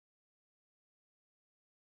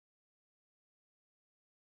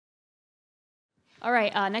All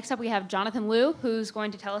right, next up we have Jonathan Liu, who's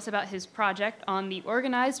going to tell us about his project on the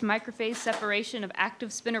organized microphase separation of active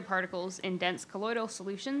spinor particles in dense colloidal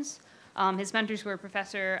solutions. His mentors were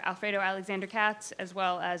Professor Alfredo Alexander Katz, as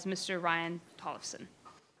well as Mr. Ryan Tollefson.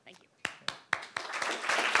 Thank you.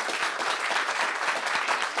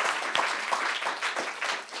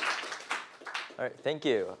 All right, thank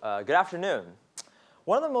you. Good afternoon.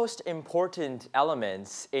 One of the most important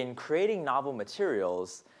elements in creating novel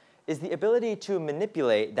materials is the ability to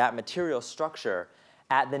manipulate that material structure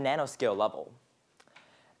at the nanoscale level.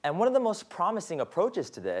 And one of the most promising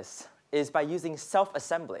approaches to this is by using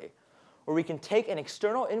self-assembly, where we can take an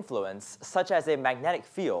external influence, such as a magnetic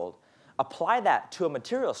field, apply that to a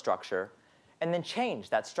material structure, and then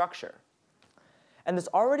change that structure. And there's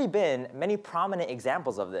already been many prominent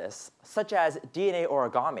examples of this, such as DNA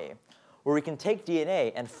origami, where we can take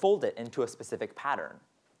DNA and fold it into a specific pattern.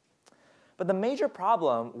 But the major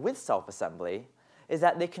problem with self-assembly is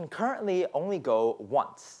that they can currently only go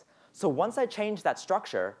once. So once I change that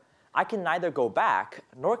structure, I can neither go back,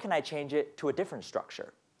 nor can I change it to a different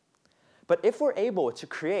structure. But if we're able to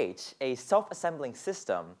create a self-assembling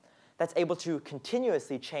system that's able to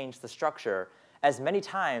continuously change the structure as many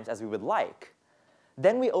times as we would like,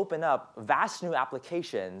 then we open up vast new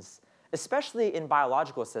applications, especially in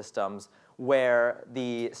biological systems where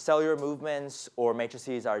the cellular movements or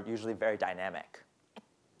matrices are usually very dynamic.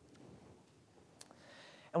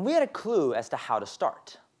 And we had a clue as to how to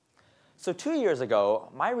start. So 2 years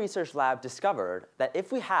ago, my research lab discovered that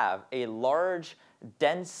if we have a large,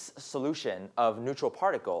 dense solution of neutral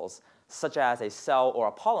particles, such as a cell or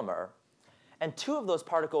a polymer, and two of those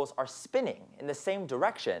particles are spinning in the same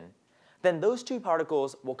direction, then those two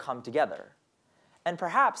particles will come together. And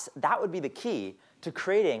perhaps that would be the key to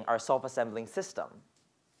creating our self-assembling system.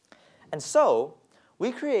 And so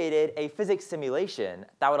we created a physics simulation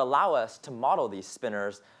that would allow us to model these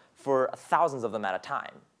spinors for thousands of them at a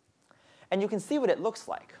time. And you can see what it looks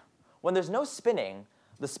like. When there's no spinning,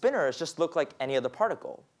 the spinors just look like any other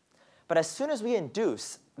particle. But as soon as we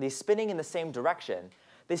induce these spinning in the same direction,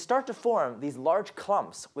 they start to form these large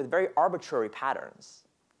clumps with very arbitrary patterns.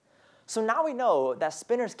 So now we know that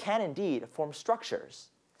spinors can indeed form structures.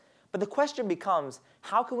 But the question becomes,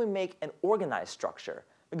 how can we make an organized structure?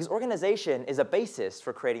 Because organization is a basis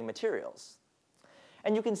for creating materials.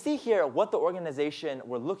 And you can see here what the organization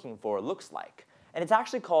we're looking for looks like. And it's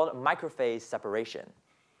actually called microphase separation.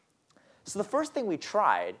 So the first thing we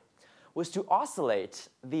tried was to oscillate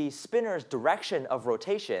the spinner's direction of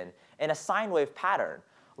rotation in a sine wave pattern,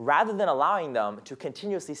 rather than allowing them to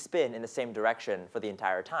continuously spin in the same direction for the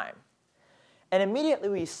entire time. And immediately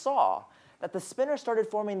we saw that the spinner started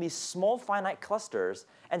forming these small finite clusters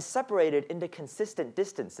and separated into consistent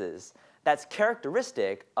distances that's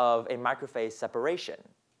characteristic of a microphase separation.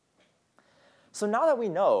 So now that we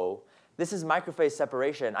know this is microphase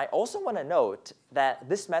separation, I also want to note that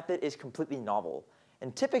this method is completely novel.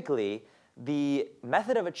 And typically, the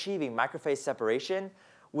method of achieving microphase separation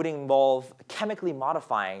would involve chemically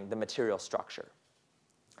modifying the material structure.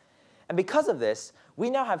 And because of this, we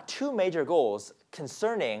now have two major goals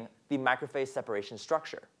concerning the microphase separation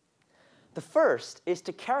structure. The first is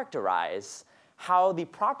to characterize how the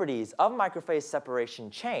properties of microphase separation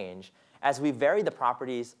change as we vary the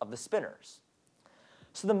properties of the spinors.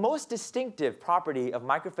 So the most distinctive property of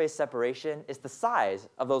microphase separation is the size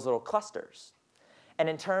of those little clusters. And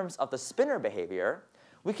in terms of the spinor behavior,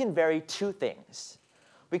 we can vary two things.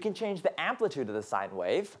 We can change the amplitude of the sine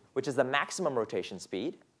wave, which is the maximum rotation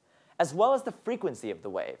speed, as well as the frequency of the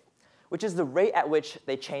wave, which is the rate at which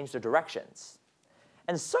they change their directions.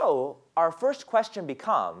 And so our first question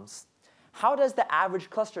becomes, how does the average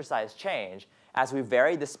cluster size change as we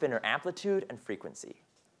vary the spinor amplitude and frequency?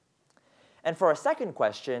 And for our second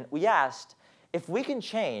question, we asked if we can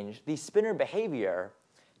change the spinor behavior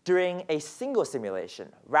during a single simulation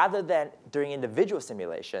rather than during individual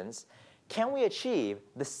simulations, can we achieve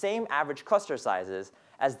the same average cluster sizes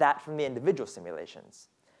as that from the individual simulations?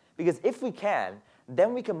 Because if we can,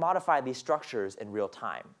 then we can modify these structures in real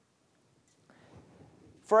time.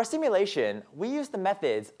 For our simulation, we use the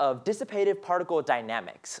methods of dissipative particle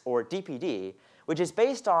dynamics, or DPD, which is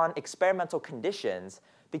based on experimental conditions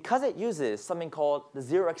because it uses something called the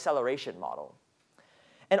zero acceleration model.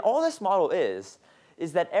 And all this model is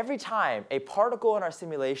that every time a particle in our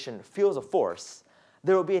simulation feels a force,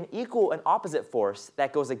 there will be an equal and opposite force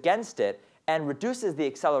that goes against it and reduces the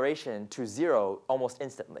acceleration to 0 almost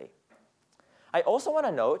instantly. I also want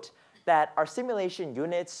to note that our simulation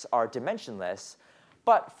units are dimensionless,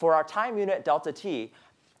 but for our time unit delta t,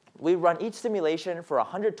 we run each simulation for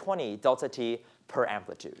 120 delta t per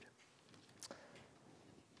amplitude.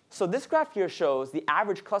 So this graph here shows the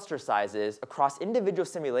average cluster sizes across individual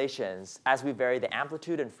simulations as we vary the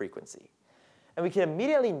amplitude and frequency. And we can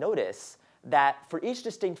immediately notice that for each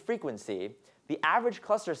distinct frequency, the average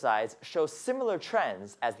cluster size shows similar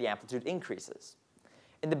trends as the amplitude increases.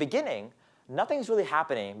 In the beginning, nothing's really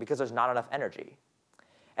happening because there's not enough energy.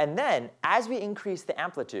 And then, as we increase the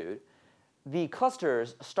amplitude, the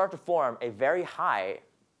clusters start to form a very high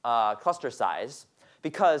cluster size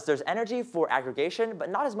because there's energy for aggregation, but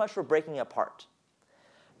not as much for breaking apart.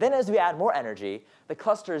 Then as we add more energy, the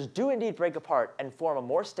clusters do indeed break apart and form a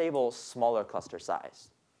more stable, smaller cluster size.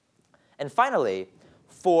 And finally,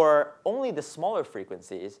 for only the smaller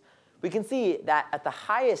frequencies, we can see that at the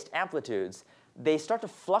highest amplitudes, they start to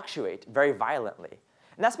fluctuate very violently.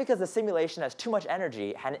 And that's because the simulation has too much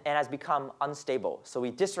energy and has become unstable. So we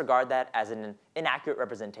disregard that as an inaccurate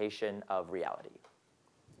representation of reality.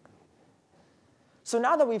 So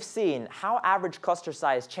now that we've seen how average cluster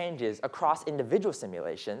size changes across individual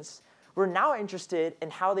simulations, we're now interested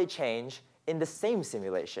in how they change in the same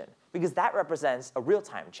simulation, because that represents a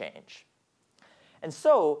real-time change. And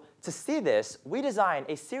so to see this, we designed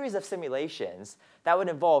a series of simulations that would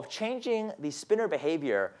involve changing the spinner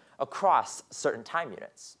behavior across certain time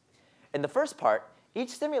units. In the first part,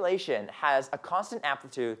 each simulation has a constant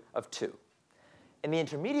amplitude of 2. In the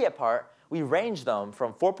intermediate part, we range them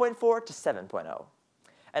from 4.4 to 7.0.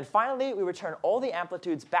 And finally, we return all the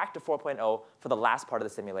amplitudes back to 4.0 for the last part of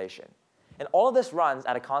the simulation. And all of this runs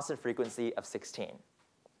at a constant frequency of 16.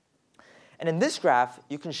 And in this graph,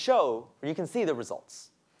 you can see the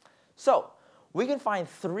results. So we can find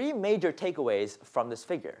 3 major takeaways from this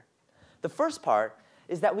figure. The first part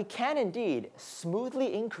is that we can indeed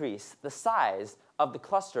smoothly increase the size of the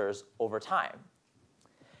clusters over time.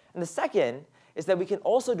 And the second is that we can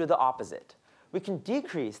also do the opposite. We can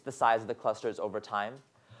decrease the size of the clusters over time,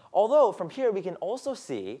 although from here we can also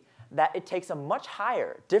see that it takes a much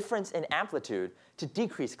higher difference in amplitude to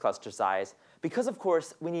decrease cluster size because, of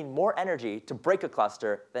course, we need more energy to break a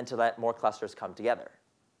cluster than to let more clusters come together.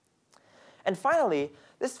 And finally,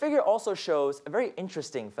 this figure also shows a very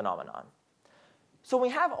interesting phenomenon. So we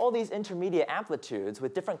have all these intermediate amplitudes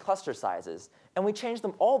with different cluster sizes, and we change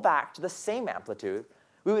them all back to the same amplitude,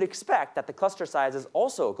 we would expect that the cluster sizes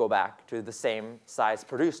also go back to the same size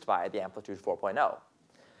produced by the amplitude 4.0.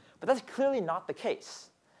 But that's clearly not the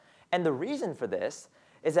case. And the reason for this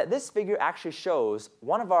is that this figure actually shows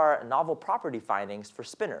one of our novel property findings for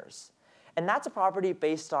spinners. And that's a property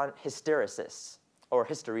based on hysteresis, or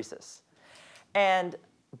hysteresis. And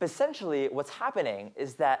essentially, what's happening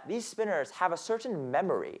is that these spinners have a certain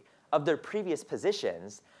memory of their previous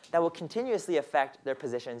positions that will continuously affect their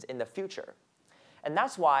positions in the future. And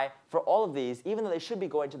that's why, for all of these, even though they should be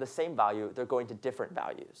going to the same value, they're going to different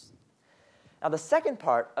values. Now, the second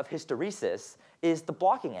part of hysteresis is the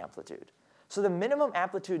blocking amplitude. So the minimum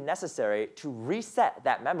amplitude necessary to reset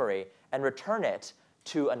that memory and return it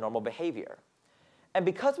to a normal behavior. And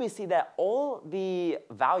because we see that all the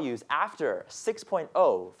values after 6.0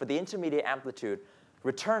 for the intermediate amplitude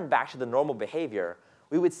return back to the normal behavior,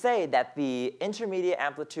 we would say that the intermediate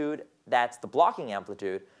amplitude, that's the blocking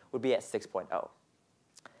amplitude, would be at 6.0.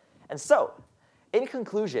 And so, in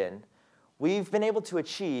conclusion, we've been able to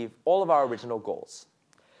achieve all of our original goals.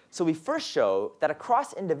 So we first show that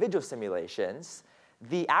across individual simulations,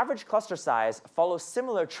 the average cluster size follows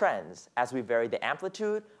similar trends as we vary the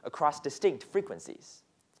amplitude across distinct frequencies.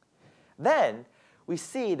 Then we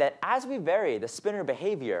see that as we vary the spinner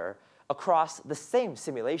behavior across the same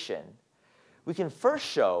simulation, we can first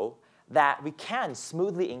show that we can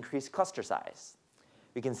smoothly increase cluster size.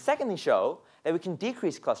 We can secondly show that we can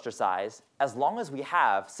decrease cluster size as long as we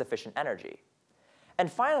have sufficient energy.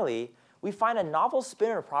 And finally, we find a novel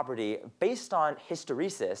spinner property based on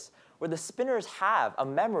hysteresis where the spinners have a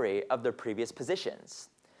memory of their previous positions.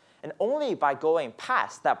 And only by going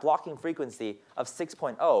past that blocking frequency of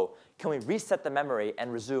 6.0 can we reset the memory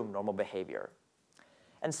and resume normal behavior.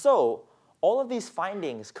 And so all of these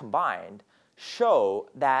findings combined show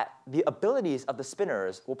that the abilities of the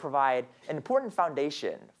spinners will provide an important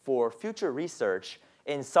foundation for future research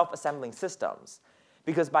in self-assembling systems.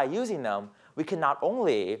 Because by using them, we can not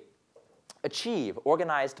only achieve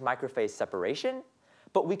organized microphase separation,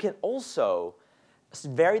 but we can also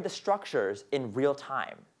vary the structures in real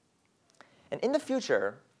time. And in the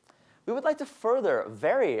future, we would like to further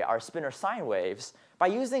vary our spinner sine waves by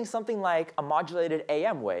using something like a modulated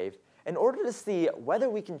AM wave in order to see whether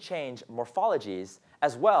we can change morphologies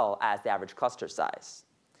as well as the average cluster size.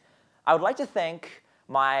 I would like to thank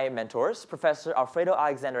my mentors, Professor Alfredo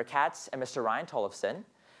Alexander Katz and Mr. Ryan Tollefson,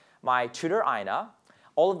 my tutor, Ina,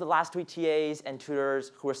 all of the last week TAs and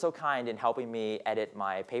tutors who were so kind in helping me edit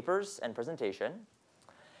my papers and presentation.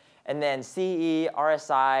 And then CE,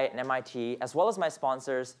 RSI, and MIT, as well as my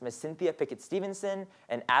sponsors, Ms. Cynthia Pickett-Stevenson,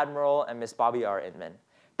 and Admiral and Ms. Bobby R. Inman.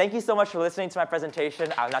 Thank you so much for listening to my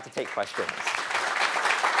presentation. I'll not to take questions.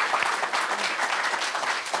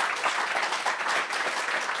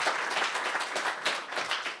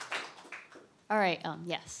 All right,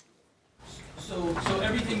 yes. So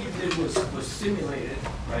everything you did was simulated,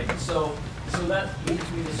 right? So that leads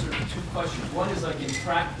me to sort of two questions. One is, like, in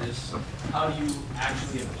practice, how do you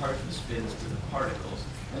actually impart the spins to the particles?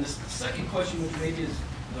 And the second question, which maybe is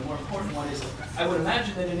the more important one, is I would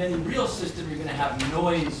imagine that in any real system you're going to have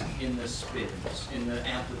noise in the spins, in the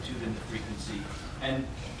amplitude and the frequency. And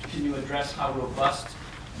can you address how robust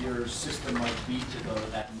your system might be to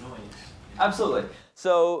that noise? Absolutely.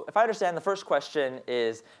 So if I understand, the first question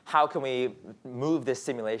is, how can we move this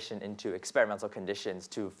simulation into experimental conditions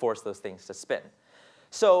to force those things to spin?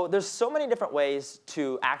 So there's so many different ways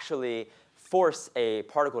to actually force a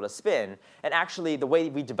particle to spin. And actually, the way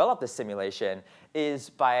we develop this simulation is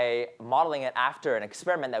by modeling it after an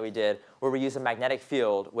experiment that we did where we use a magnetic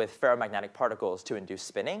field with ferromagnetic particles to induce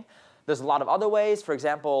spinning. There's a lot of other ways. For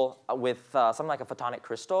example, with something like a photonic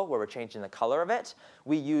crystal, where we're changing the color of it,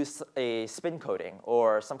 we use a spin coating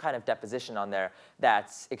or some kind of deposition on there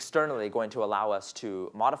that's externally going to allow us to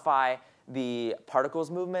modify the particles'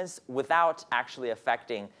 movements without actually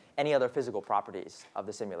affecting any other physical properties of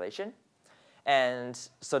the simulation. And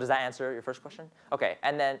so does that answer your first question? OK.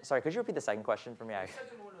 And then, sorry, could you repeat the second question for me?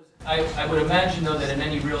 I would imagine, though, that in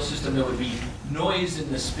any real system there would be noise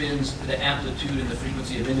in the spins, the amplitude and the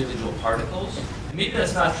frequency of individual particles. And maybe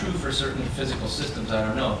that's not true for certain physical systems, I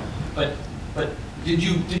don't know. But did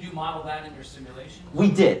you model that in your simulation?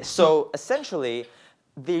 We did. So essentially,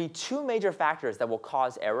 the two major factors that will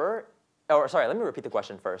cause error, or sorry, let me repeat the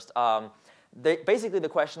question first. Basically, the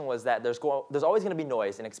question was that there's always going to be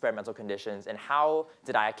noise in experimental conditions, and how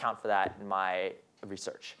did I account for that in my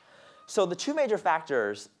research? So the two major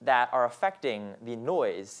factors that are affecting the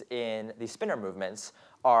noise in the spinner movements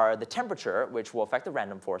are the temperature, which will affect the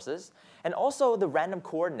random forces, and also the random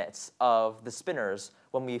coordinates of the spinners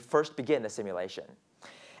when we first begin the simulation.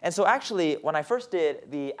 And so actually, when I first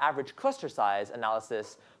did the average cluster size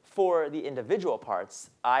analysis for the individual parts,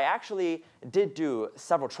 I actually did do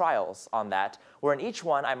several trials on that, where in each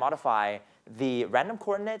one I modify the random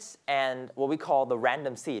coordinates and what we call the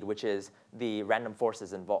random seed, which is the random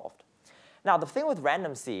forces involved. Now, the thing with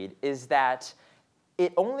random seed is that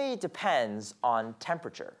it only depends on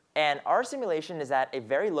temperature. And our simulation is at a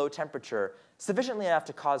very low temperature, sufficiently enough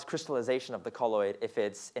to cause crystallization of the colloid if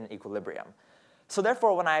it's in equilibrium. So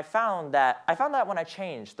therefore, when I found that when I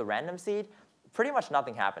changed the random seed, pretty much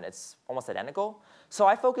nothing happened. It's almost identical. So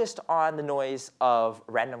I focused on the noise of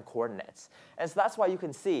random coordinates. And so that's why you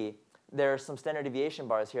can see there's some standard deviation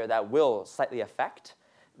bars here that will slightly affect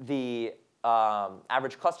the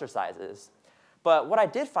average cluster sizes. But what I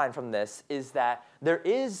did find from this is that there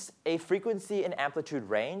is a frequency and amplitude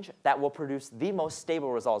range that will produce the most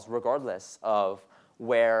stable results regardless of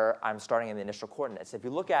where I'm starting in the initial coordinates. If you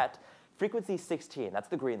look at frequency 16, that's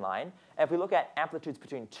the green line. And if we look at amplitudes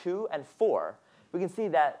between 2 and 4, we can see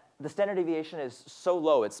that the standard deviation is so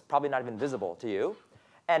low it's probably not even visible to you.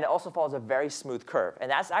 And it also follows a very smooth curve. And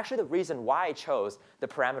that's actually the reason why I chose the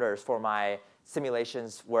parameters for my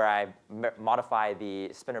simulations where I modify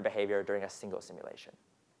the spinner behavior during a single simulation.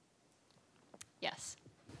 Yes.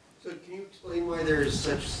 So can you explain why there's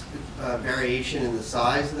such variation in the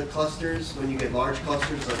size of the clusters? When you get large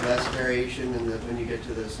clusters, like less variation when you get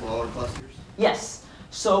to the smaller clusters? Yes.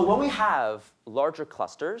 So when we have larger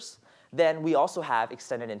clusters, then we also have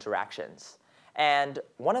extended interactions. And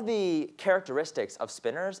one of the characteristics of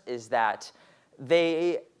spinners is that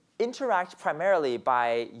they interact primarily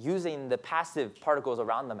by using the passive particles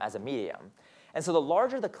around them as a medium. And so the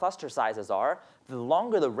larger the cluster sizes are, the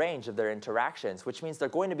longer the range of their interactions, which means they're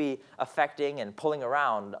going to be affecting and pulling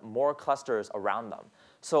around more clusters around them.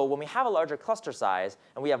 So when we have a larger cluster size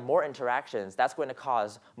and we have more interactions, that's going to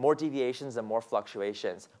cause more deviations and more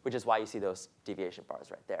fluctuations, which is why you see those deviation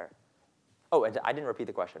bars right there. Oh, and I didn't repeat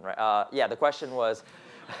the question, right? Yeah, the question was,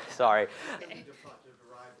 sorry.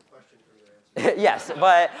 Yes,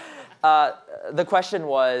 but the question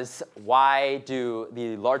was, why do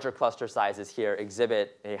the larger cluster sizes here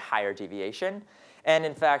exhibit a higher deviation? And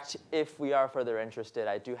in fact, if we are further interested,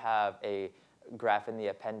 I do have a graph in the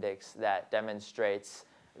appendix that demonstrates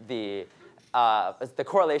the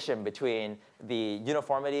correlation between the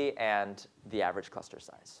uniformity and the average cluster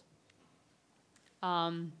size.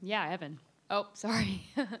 Yeah, Evan. Oh, sorry.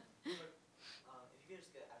 If you could just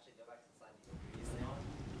actually go back to the slide you were previously on.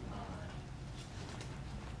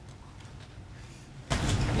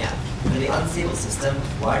 the unstable system,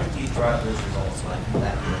 why did you draw out those results when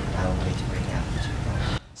that really found a way to bring out the 2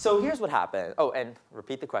 results? So here's what happened. Oh, and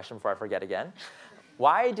repeat the question before I forget again.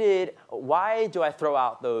 Why do I throw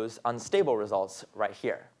out those unstable results right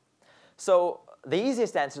here? So the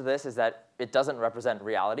easiest answer to this is that it doesn't represent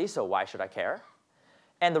reality, so why should I care?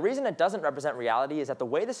 And the reason it doesn't represent reality is that the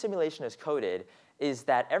way the simulation is coded is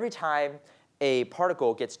that every time a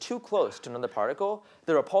particle gets too close to another particle,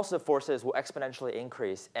 the repulsive forces will exponentially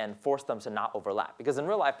increase and force them to not overlap. Because in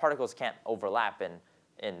real life, particles can't overlap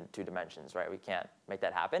in 2 dimensions, right? We can't make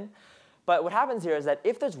that happen. But what happens here is that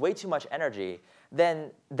if there's way too much energy,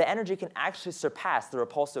 then the energy can actually surpass the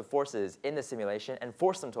repulsive forces in the simulation and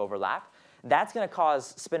force them to overlap. That's going to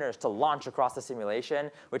cause spinners to launch across the simulation,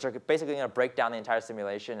 which are basically going to break down the entire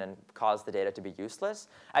simulation and cause the data to be useless.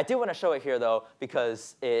 I do want to show it here, though,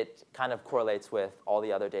 because it kind of correlates with all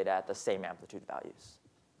the other data at the same amplitude values.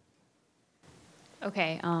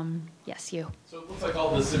 Okay, yes, you. So it looks like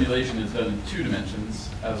all the simulation is done in 2 dimensions,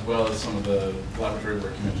 as well as some of the laboratory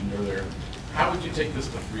work you mentioned earlier. How would you take this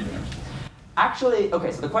to 3 dimensions? Actually,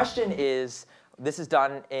 OK, so the question is, this is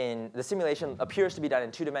done in, the simulation appears to be done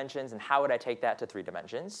in 2 dimensions, and how would I take that to 3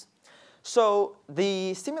 dimensions? So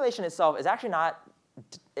the simulation itself is actually not,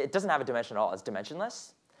 it doesn't have a dimension at all. It's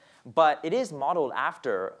dimensionless. But it is modeled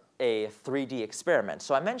after a 3D experiment.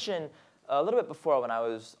 So I mentioned a little bit before when I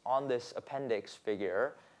was on this appendix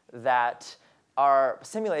figure that our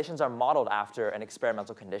simulations are modeled after an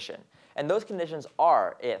experimental condition. And those conditions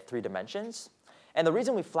are at 3 dimensions. And the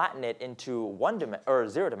reason we flatten it into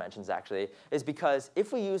 0 dimensions, actually, is because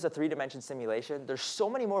if we use a 3-dimension simulation, there's so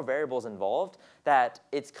many more variables involved that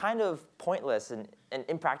it's kind of pointless and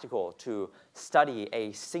impractical to study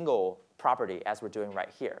a single property as we're doing right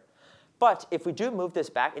here. But if we do move this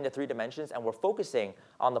back into 3 dimensions and we're focusing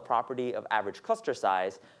on the property of average cluster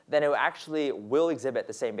size, then it actually will exhibit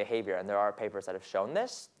the same behavior. And there are papers that have shown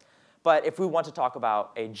this. But if we want to talk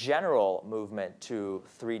about a general movement to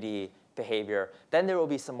 3D behavior, then there will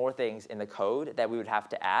be some more things in the code that we would have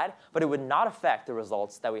to add, but it would not affect the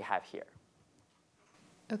results that we have here.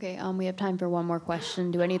 Okay, we have time for one more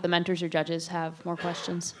question. Do any of the mentors or judges have more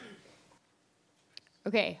questions?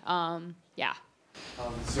 Okay, yeah.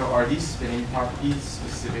 So are these spinning properties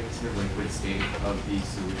specific to the liquid state of the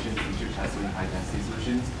solutions, which are tested in high-density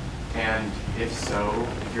solutions? And if so,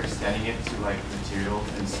 if you're extending it to like materials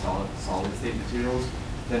and solid-state materials,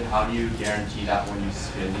 then how do you guarantee that when you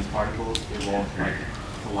spin these particles, it won't like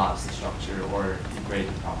collapse the structure or degrade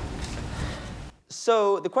the properties?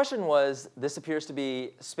 So the question was, this appears to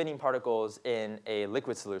be spinning particles in a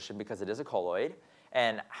liquid solution because it is a colloid.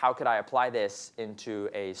 And how could I apply this into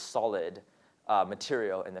a solid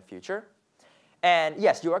material in the future? And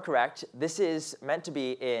yes, you are correct. This is meant to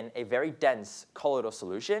be in a very dense colloidal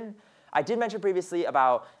solution. I did mention previously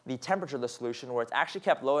about the temperature of the solution, where it's actually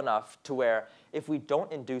kept low enough to where if we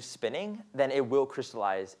don't induce spinning, then it will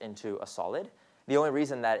crystallize into a solid. The only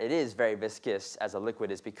reason that it is very viscous as a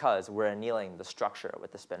liquid is because we're annealing the structure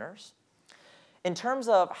with the spinners. In terms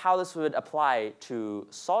of how this would apply to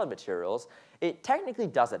solid materials, it technically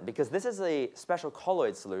doesn't, because this is a special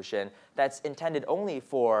colloid solution that's intended only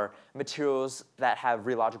for materials that have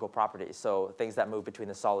rheological properties, so things that move between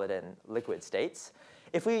the solid and liquid states.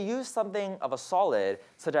 If we use something of a solid,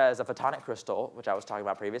 such as a photonic crystal, which I was talking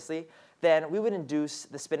about previously, then we would induce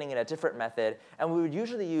the spinning in a different method, and we would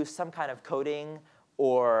usually use some kind of coating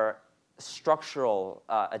or structural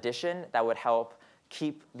addition that would help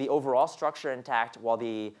keep the overall structure intact while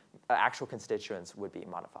the actual constituents would be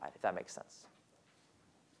modified, if that makes sense.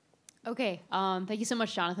 Okay, thank you so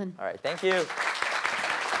much, Jonathan. All right, thank you.